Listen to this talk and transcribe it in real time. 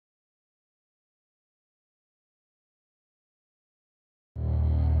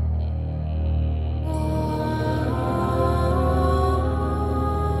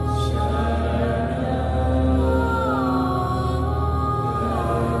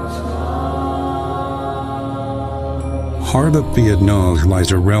heart of Vietnam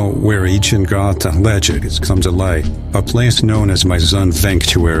lies a realm where ancient gods and legends come to life, a place known as my son's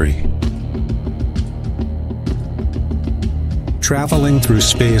sanctuary. Traveling through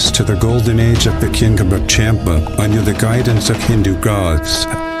space to the golden age of the kingdom of Champa under the guidance of Hindu gods.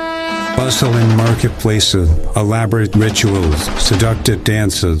 Bustling marketplaces, elaborate rituals, seductive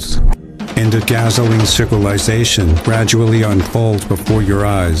dances, and a dazzling civilization gradually unfolds before your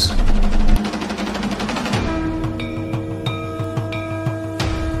eyes.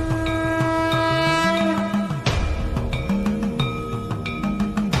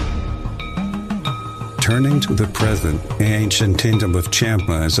 Turning to the present, the ancient kingdom of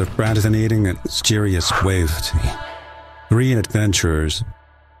Champa is a fascinating and mysterious waste. 3 adventurers,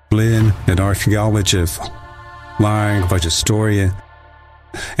 Blin, an archaeologist, language historian,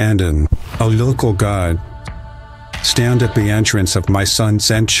 and a local guide, stand at the entrance of my son's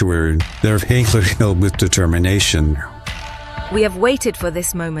sanctuary, their faces filled with determination. We have waited for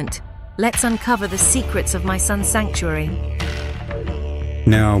this moment. Let's uncover the secrets of my son's sanctuary.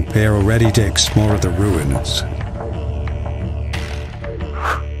 Now they are ready to explore the ruins.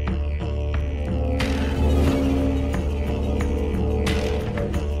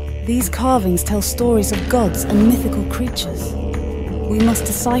 These carvings tell stories of gods and mythical creatures. We must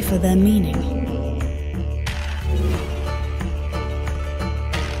decipher their meaning.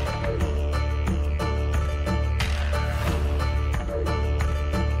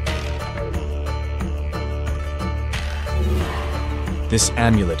 This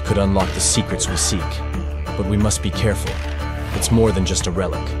amulet could unlock the secrets we seek, but we must be careful. It's more than just a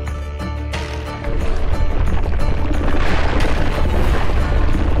relic.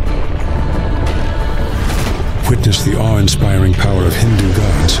 Witness the awe-inspiring power of Hindu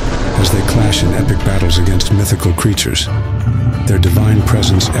gods as they clash in epic battles against mythical creatures, their divine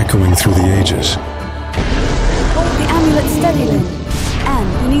presence echoing through the ages. Hold the amulet steady, Lin.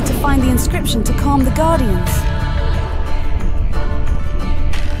 And we need to find the inscription to calm the guardians.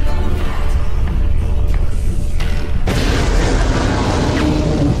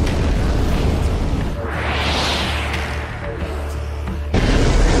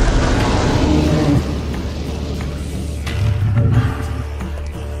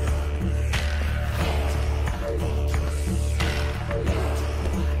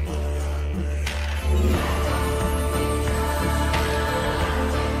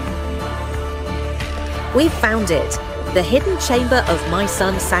 We've found it, the hidden chamber of my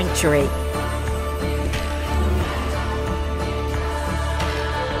son's sanctuary.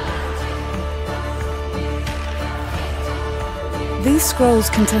 These scrolls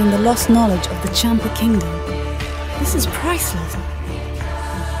contain the lost knowledge of the Champa kingdom. This is priceless.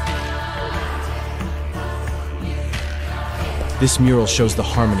 This mural shows the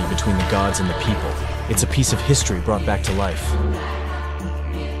harmony between the gods and the people. It's a piece of history brought back to life.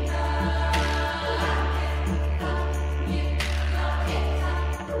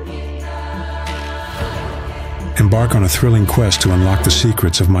 Embark on a thrilling quest to unlock the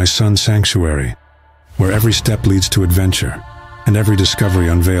secrets of my son's sanctuary, where every step leads to adventure, and every discovery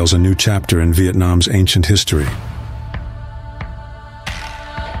unveils a new chapter in Vietnam's ancient history.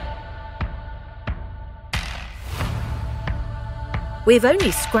 We've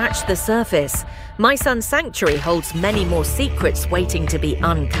only scratched the surface. My son's sanctuary holds many more secrets waiting to be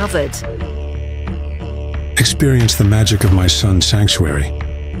uncovered. Experience the magic of my son's sanctuary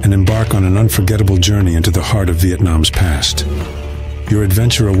and embark on an unforgettable journey into the heart of Vietnam's past. Your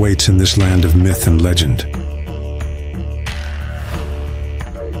adventure awaits in this land of myth and legend.